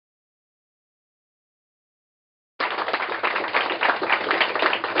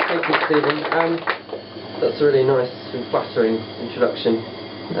Thank you, Stephen. That's a really nice and flattering introduction.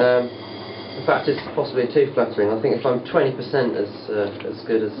 In fact, it's possibly too flattering. I think if I'm 20% as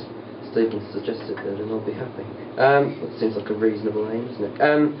good as Stephen suggested, then I'll be happy. That seems like a reasonable aim, isn't it?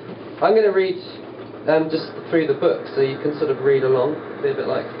 I'm going to read just through the book, so you can sort of read along. It'll be a bit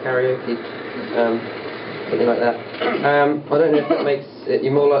like karaoke, something like that. I don't know if that makes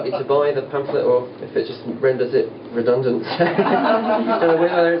you more likely to buy the pamphlet, or if it just renders it redundant. I don't know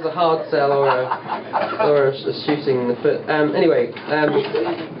whether it's a hard sell or a shooting in the foot. Anyway,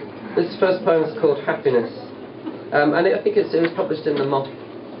 this first poem is called Happiness, and I think it was published in the Moth,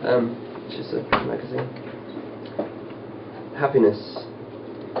 which is a magazine. Happiness.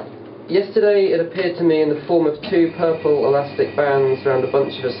 Yesterday it appeared to me in the form of 2 purple elastic bands round a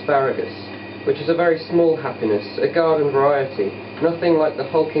bunch of asparagus, which was a very small happiness, a garden variety, nothing like the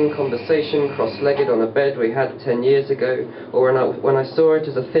hulking conversation cross-legged on a bed we had 10 years ago, or when I saw it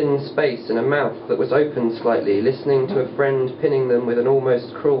as a thin space in a mouth that was open slightly, listening to a friend pinning them with an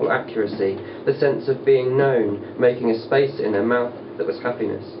almost cruel accuracy, the sense of being known, making a space in a mouth that was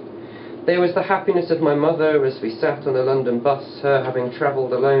happiness. There was the happiness of my mother as we sat on a London bus, her having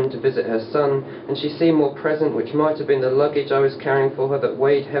travelled alone to visit her son, and she seemed more present, which might have been the luggage I was carrying for her that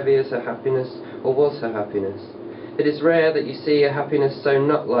weighed heavy as her happiness, or was her happiness. It is rare that you see a happiness so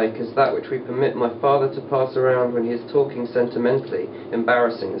nut-like as that which we permit my father to pass around when he is talking sentimentally,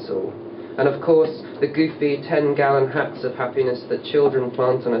 embarrassing us all. And of course, the goofy 10-gallon hats of happiness that children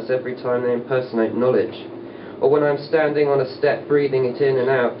plant on us every time they impersonate knowledge. Or when I'm standing on a step, breathing it in and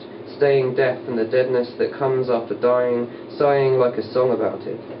out, staying deaf and the deadness that comes after dying, sighing like a song about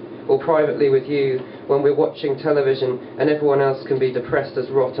it. Or privately with you, when we're watching television and everyone else can be depressed as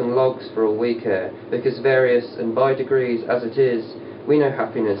rotten logs for all we care, because various and by degrees as it is, we know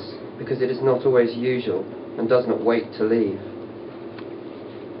happiness because it is not always usual and does not wait to leave.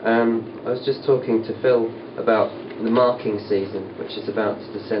 I was just talking to Phil about the marking season, which is about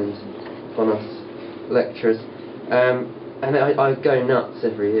to descend upon us lecturers. And I go nuts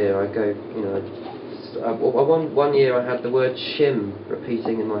every year. I go, you know, one year I had the word shim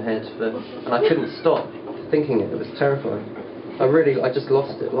repeating in my head, and I couldn't stop thinking it. It was terrifying. I just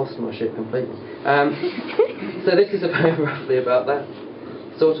lost my shit completely. So this is about roughly about that,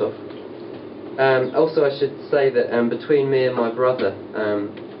 sort of. Also, I should say that between me and my brother,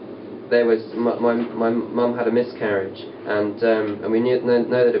 there was my mum had a miscarriage, and we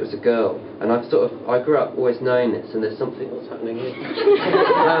know that it was a girl, and I grew up always knowing this, and there's something else happening here.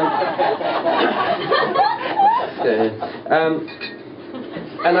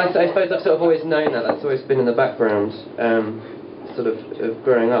 And I suppose I've sort of always known that. That's always been in the background, sort of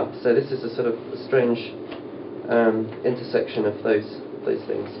growing up. So this is a sort of strange intersection of those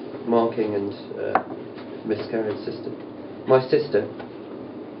things, marking and miscarriage system. My sister.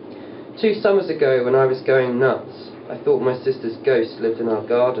 2 summers ago, when I was going nuts, I thought my sister's ghost lived in our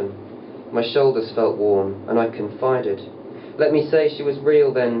garden. My shoulders felt warm, and I confided. Let me say she was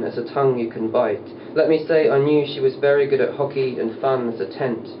real then as a tongue you can bite. Let me say I knew she was very good at hockey and fun as a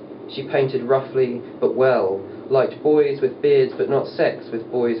tent. She painted roughly, but well, liked boys with beards but not sex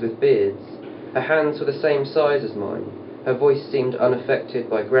with boys with beards. Her hands were the same size as mine. Her voice seemed unaffected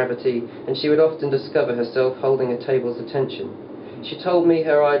by gravity, and she would often discover herself holding a table's attention. She told me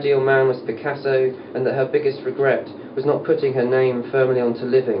her ideal man was Picasso, and that her biggest regret was not putting her name firmly onto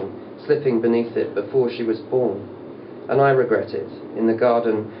living, slipping beneath it before she was born. And I regret it, in the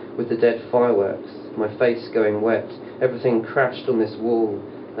garden with the dead fireworks, my face going wet, everything crashed on this wall,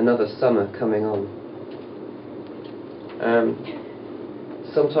 another summer coming on.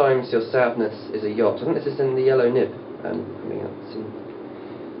 Sometimes your sadness is a yacht. I think this is in the Yellow Nib coming out soon.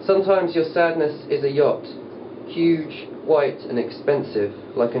 Sometimes your sadness is a yacht, huge, white and expensive,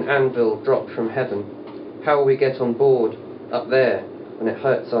 like an anvil dropped from heaven. How will we get on board, up there, when it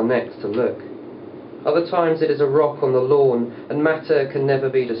hurts our necks to look? Other times it is a rock on the lawn, and matter can never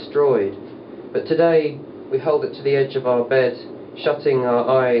be destroyed. But today we hold it to the edge of our bed, shutting our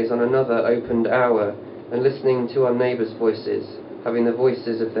eyes on another opened hour, and listening to our neighbours' voices, having the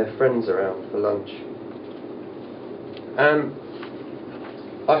voices of their friends around for lunch.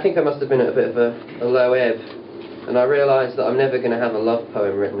 I think I must have been at a bit of a low ebb, and I realised that I'm never going to have a love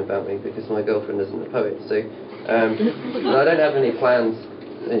poem written about me because my girlfriend isn't a poet, so I don't have any plans,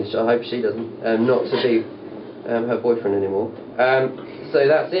 I hope she doesn't, not to be her boyfriend anymore. So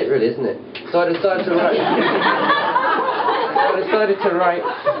that's it really, isn't it? So I decided to write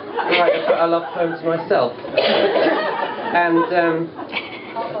a love poem to myself.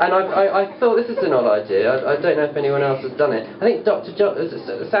 And I thought this is an odd idea. I don't know if anyone else has done it. I think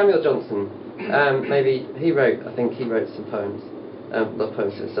Samuel Johnson, maybe I think he wrote some poems. love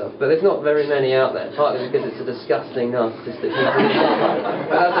poems himself. But there's not very many out there, partly because it's a disgusting, narcissistic piece.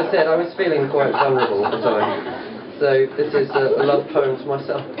 But as I said, I was feeling quite vulnerable at the time. So this is a love poem to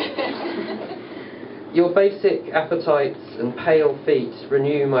myself. Your basic appetites and pale feet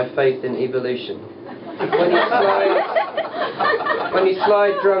renew my faith in evolution. When you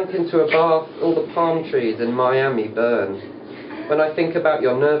slide drunk into a bath, all the palm trees in Miami burn. When I think about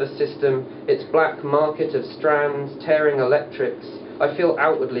your nervous system, its black market of strands, tearing electrics, I feel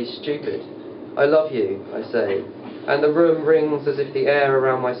outwardly stupid. I love you, I say, and the room rings as if the air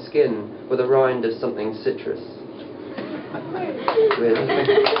around my skin were the rind of something citrus.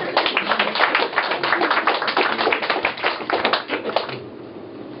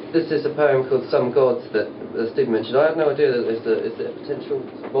 This is a poem called Some Gods that Stephen mentioned. I had no idea that is a potential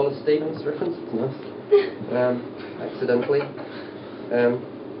Wallace Stevens reference. It's nice. Accidentally. I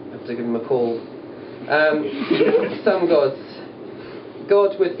have to give him a call. Some Gods.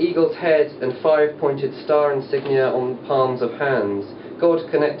 God with eagle's head and 5-pointed star insignia on palms of hands. God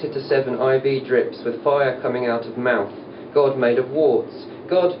connected to 7 IV drips with fire coming out of mouth. God made of warts.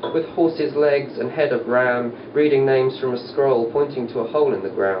 God with horse's legs and head of ram, reading names from a scroll pointing to a hole in the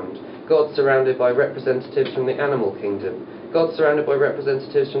ground. God surrounded by representatives from the animal kingdom. God surrounded by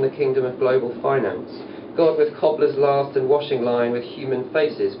representatives from the kingdom of global finance. God with cobbler's last and washing line with human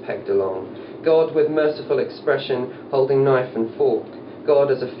faces pegged along. God with merciful expression holding knife and fork.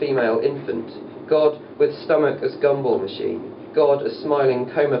 God as a female infant. God with stomach as gumball machine. God a smiling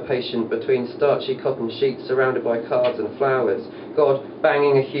coma patient between starchy cotton sheets surrounded by cards and flowers. God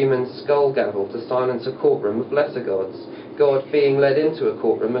banging a human skull gavel to silence a courtroom of lesser gods. God being led into a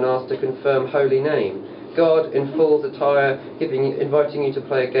courtroom and asked to confirm holy name. God in fool's attire inviting you to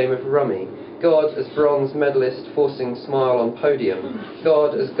play a game of rummy. God as bronze medalist forcing smile on podium.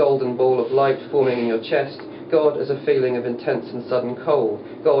 God as golden ball of light forming in your chest. God as a feeling of intense and sudden cold.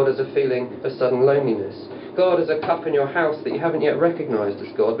 God as a feeling of sudden loneliness. God as a cup in your house that you haven't yet recognised as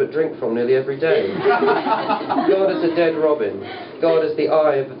God but drink from nearly every day. God as a dead robin. God as the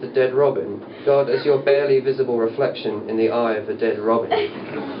eye of the dead robin. God as your barely visible reflection in the eye of a dead robin.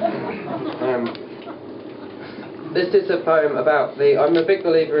 This is a poem about I'm a big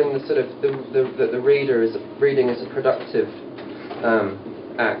believer in the sort of the reading is a productive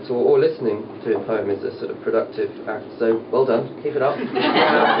act, or listening to a poem is a sort of productive act. So well done, keep it up.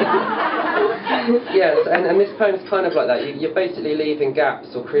 Yes, and this poem's kind of like that. You're basically leaving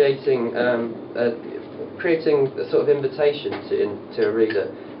gaps or creating a sort of invitation to a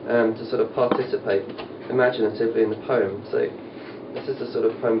reader to sort of participate imaginatively in the poem. So this is a sort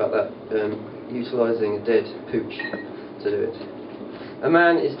of poem about that, utilising a dead pooch to do it. A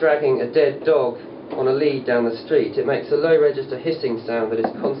man is dragging a dead dog on a lead down the street. It makes a low register hissing sound that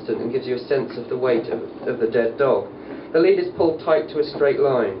is constant and gives you a sense of the weight of the dead dog. The lead is pulled tight to a straight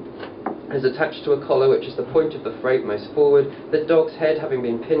line. It is attached to a collar which is the point of the freight most forward, the dog's head having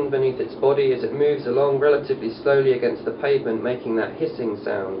been pinned beneath its body as it moves along relatively slowly against the pavement, making that hissing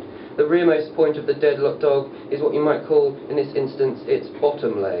sound. The rearmost point of the dead dog is what you might call, in this instance, its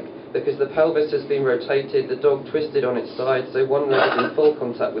bottom leg, because the pelvis has been rotated, the dog twisted on its side, so one leg is in full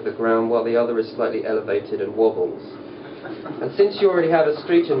contact with the ground while the other is slightly elevated and wobbles. And since you already have a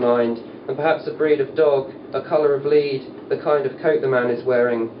street in mind, and perhaps a breed of dog, a colour of lead, the kind of coat the man is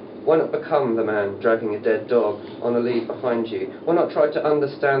wearing, why not become the man dragging a dead dog on a lead behind you? Why not try to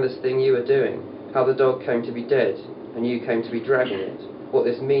understand this thing you are doing, how the dog came to be dead, and you came to be dragging it, what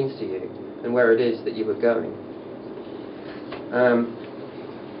this means to you, and where it is that you were going.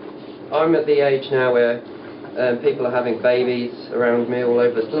 I'm at the age now where people are having babies around me all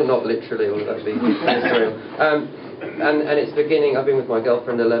over, not literally, although that would be surreal. And it's beginning. I've been with my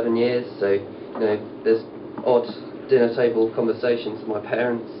girlfriend 11 years, so there's odd dinner table conversations with my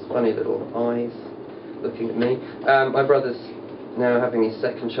parents, funny little eyes looking at me. My brother's now having his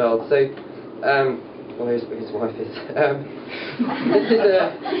second child, so his wife is.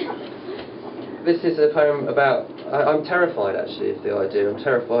 This is a poem about. I'm terrified actually of the idea. I'm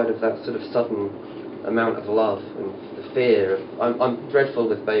terrified of that sort of sudden amount of love and the fear. I'm dreadful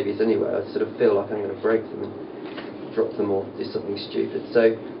with babies anyway. I sort of feel like I'm going to break them and drop them or do something stupid.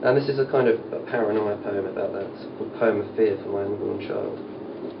 So, and this is a kind of a paranoia poem about that. It's called Poem of Fear for My Unborn Child.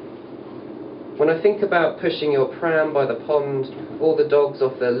 When I think about pushing your pram by the pond, all the dogs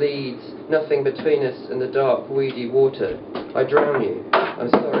off their leads, nothing between us and the dark, weedy water, I drown you. I'm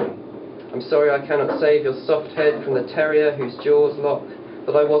sorry. I'm sorry I cannot save your soft head from the terrier whose jaws lock,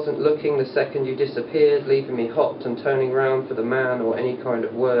 but I wasn't looking the second you disappeared, leaving me hopped and turning round for the man or any kind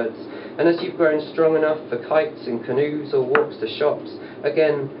of words. And as you've grown strong enough for kites and canoes or walks to shops,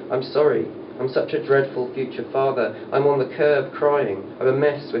 again, I'm sorry. I'm such a dreadful future father. I'm on the curb crying. I'm a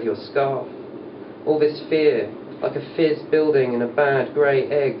mess with your scarf. All this fear, like a fizz building in a bad grey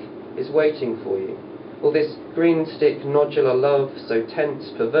egg, is waiting for you. All this green stick nodular love, so tense,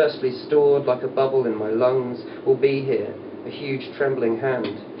 perversely stored like a bubble in my lungs, will be here, a huge trembling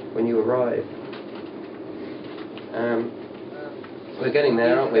hand, when you arrive. We're getting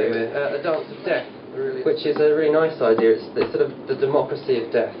there, aren't we? We're a dance of death, which is a really nice idea. It's sort of the democracy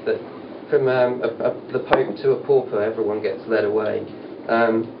of death, that from the Pope to a pauper, everyone gets led away.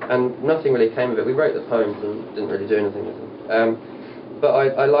 And nothing really came of it. We wrote the poems and didn't really do anything with them. But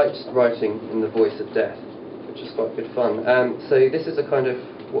I liked writing in the voice of death, which was quite good fun. So this is a kind of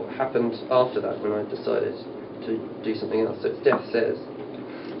what happened after that when I decided to do something else. So it's Death Says.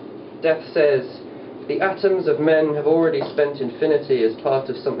 Death says, the atoms of men have already spent infinity as part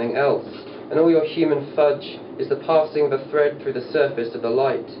of something else, and all your human fudge is the passing of a thread through the surface of the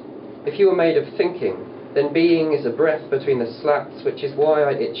light. If you were made of thinking, then being is a breath between the slats, which is why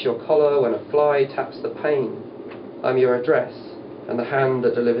I itch your collar when a fly taps the pane. I'm your address, and the hand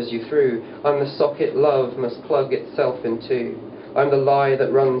that delivers you through. I'm the socket love must plug itself into. I'm the lie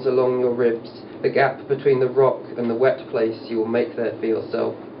that runs along your ribs, the gap between the rock and the wet place you will make there for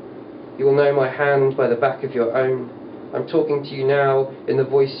yourself. You will know my hand by the back of your own. I'm talking to you now in the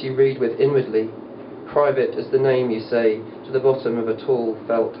voice you read with inwardly, private as the name you say to the bottom of a tall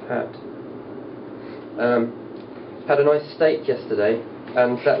felt hat. Had a nice steak yesterday,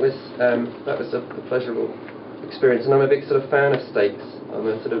 and that was a pleasurable experience. And I'm a big sort of fan of steaks. I'm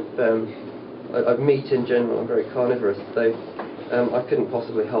a sort of meat in general. I'm very carnivorous, so I couldn't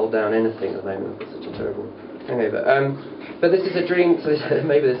possibly hold down anything at the moment. It's such a terrible hangover. But this is a dream. So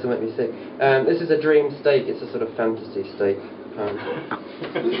maybe this will make me sick. This is a dream steak. It's a sort of fantasy steak.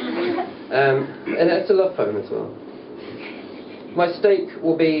 And it's a love poem as well. My steak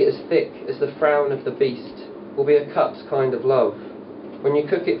will be as thick as the frown of the beast, will be a cut kind of love. When you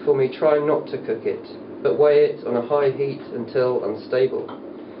cook it for me, try not to cook it, but weigh it on a high heat until unstable.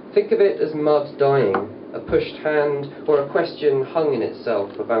 Think of it as mud dying, a pushed hand, or a question hung in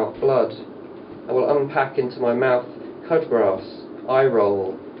itself about blood. I will unpack into my mouth cudgrass, eye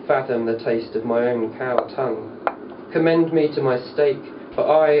roll, fathom the taste of my own cow tongue. Commend me to my steak, for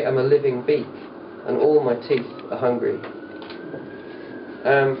I am a living beak, and all my teeth are hungry.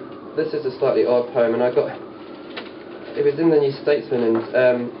 This is a slightly odd poem, and it was in the New Statesman,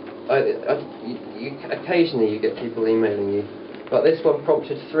 and occasionally you get people emailing you, but this one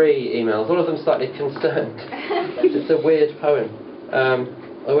prompted 3 emails, all of them slightly concerned. It's a weird poem.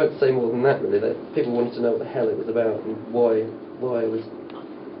 I won't say more than that, really. People wanted to know what the hell it was about and why I was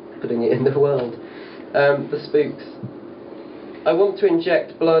putting it in the world. The Spooks. I want to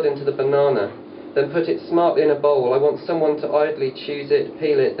inject blood into the banana, then put it smartly in a bowl. I want someone to idly choose it,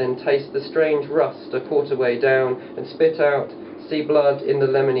 peel it, then taste the strange rust a quarter way down, and spit out, see blood in the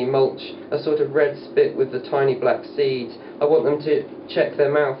lemony mulch, a sort of red spit with the tiny black seeds. I want them to check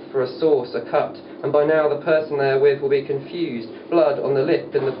their mouth for a sauce, a cut, and by now the person they're with will be confused, blood on the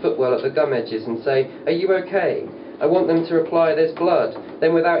lip and the footwell at the gum edges, and say, "Are you okay?" I want them to reply, "There's blood,"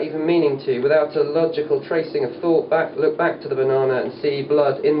 then without even meaning to, without a logical tracing of thought, look back to the banana and see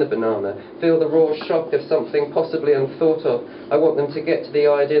blood in the banana, feel the raw shock of something possibly unthought of. I want them to get to the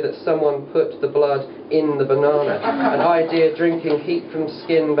idea that someone put the blood in the banana, an idea drinking heat from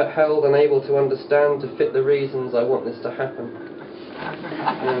skin but held unable to understand to fit the reasons I want this to happen.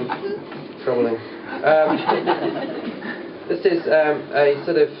 Troubling. This is a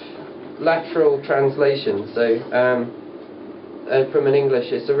sort of lateral translation, so from an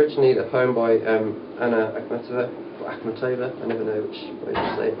English. It's originally a poem by Anna Akhmatova, I never know which way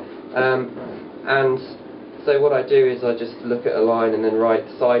to say it. And so what I do is I just look at a line and then write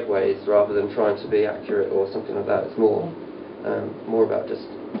sideways rather than trying to be accurate or something like that. It's more about just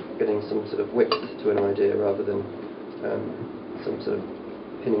getting some sort of width to an idea rather than some sort of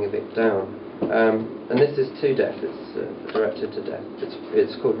pinning of it down. And this is to death. It's directed to death.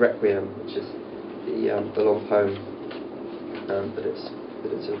 It's called Requiem, which is the long poem, but it's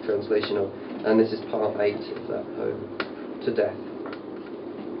a translation of. And this is part 8 of that poem, To Death.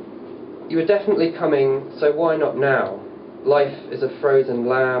 You are definitely coming, so why not now? Life is a frozen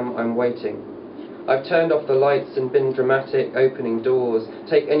lamb. I'm waiting. I've turned off the lights and been dramatic, opening doors.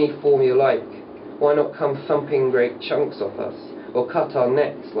 Take any form you like. Why not come thumping great chunks off us? Or cut our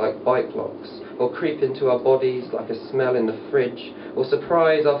necks like bike locks, or creep into our bodies like a smell in the fridge, or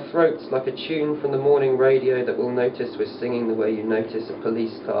surprise our throats like a tune from the morning radio that will notice we're singing the way you notice a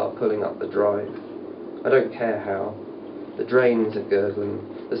police car pulling up the drive. I don't care how. The drains are gurgling.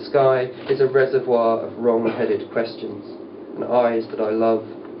 The sky is a reservoir of wrong-headed questions, and eyes that I love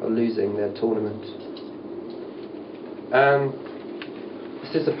are losing their tournament.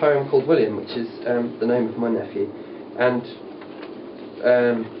 This is a poem called William, which is the name of my nephew, and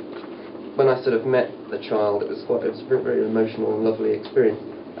when I sort of met the child, it was a very, very emotional and lovely experience.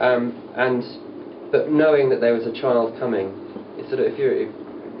 But knowing that there was a child coming, it's sort of, if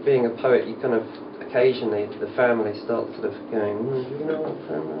being a poet, you kind of occasionally the family starts sort of going, do you know what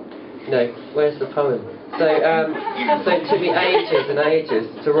family? No, where's the poem? So it took me ages and ages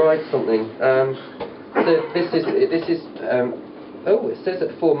to write something. So this is oh, it says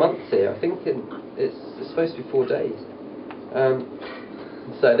at 4 months here. I think it's supposed to be 4 days.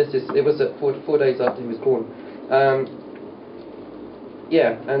 So it was at 4 days after he was born.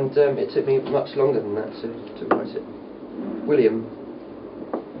 Yeah, and it took me much longer than that to write it. William.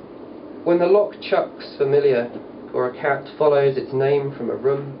 When the lock chucks familiar, or a cat follows its name from a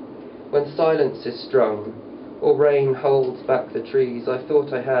room, when silence is strung, or rain holds back the trees, I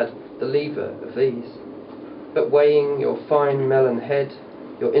thought I had the lever of these. But weighing your fine melon head,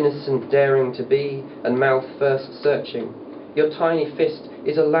 your innocent daring to be, and mouth first searching, your tiny fist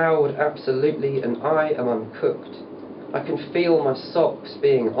is allowed absolutely, and I am uncooked. I can feel my socks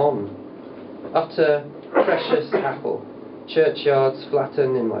being on. Utter precious apple. Churchyards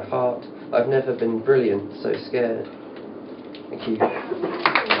flatten in my heart. I've never been brilliant, so scared. Thank you.